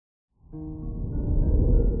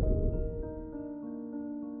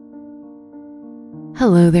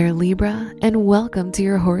Hello there, Libra, and welcome to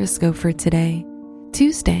your horoscope for today,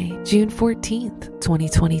 Tuesday, June 14th,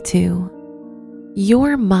 2022.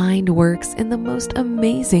 Your mind works in the most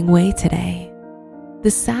amazing way today. The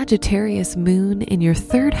Sagittarius moon in your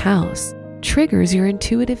third house triggers your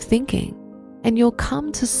intuitive thinking, and you'll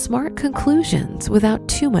come to smart conclusions without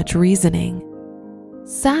too much reasoning.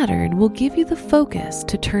 Saturn will give you the focus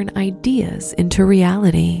to turn ideas into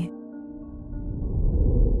reality.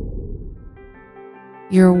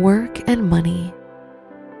 Your work and money.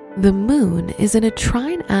 The moon is in a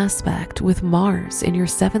trine aspect with Mars in your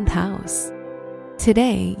 7th house.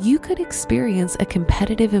 Today, you could experience a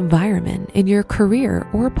competitive environment in your career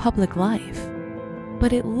or public life,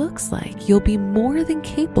 but it looks like you'll be more than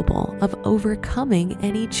capable of overcoming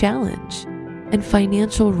any challenge, and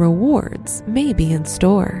financial rewards may be in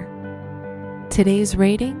store. Today's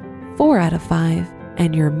rating, 4 out of 5,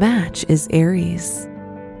 and your match is Aries.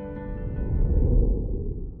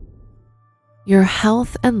 Your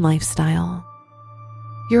health and lifestyle.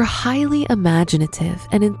 You're highly imaginative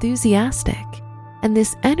and enthusiastic, and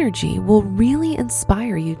this energy will really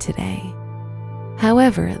inspire you today.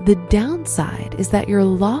 However, the downside is that your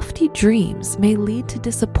lofty dreams may lead to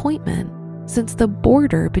disappointment since the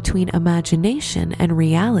border between imagination and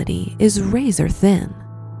reality is razor thin.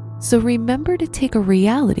 So remember to take a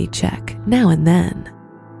reality check now and then.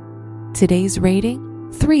 Today's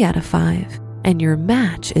rating, 3 out of 5. And your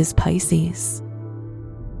match is Pisces.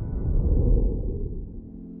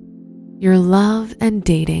 Your love and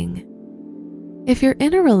dating. If you're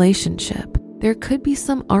in a relationship, there could be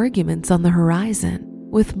some arguments on the horizon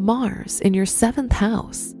with Mars in your 7th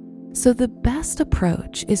house. So the best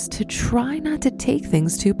approach is to try not to take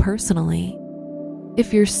things too personally.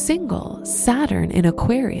 If you're single, Saturn in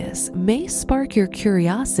Aquarius may spark your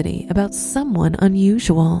curiosity about someone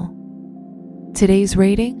unusual. Today's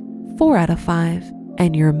rating, 4 out of 5,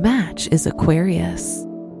 and your match is Aquarius.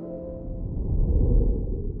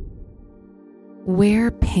 Wear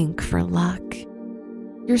pink for luck.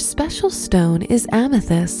 Your special stone is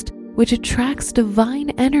amethyst, which attracts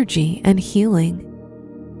divine energy and healing.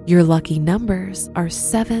 Your lucky numbers are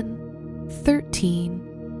 7,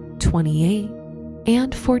 13, 28,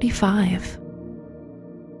 and 45.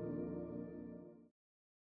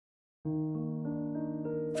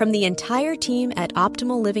 From the entire team at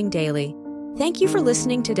Optimal Living Daily, thank you for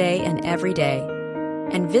listening today and every day.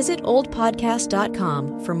 And visit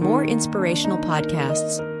oldpodcast.com for more inspirational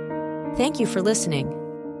podcasts. Thank you for listening.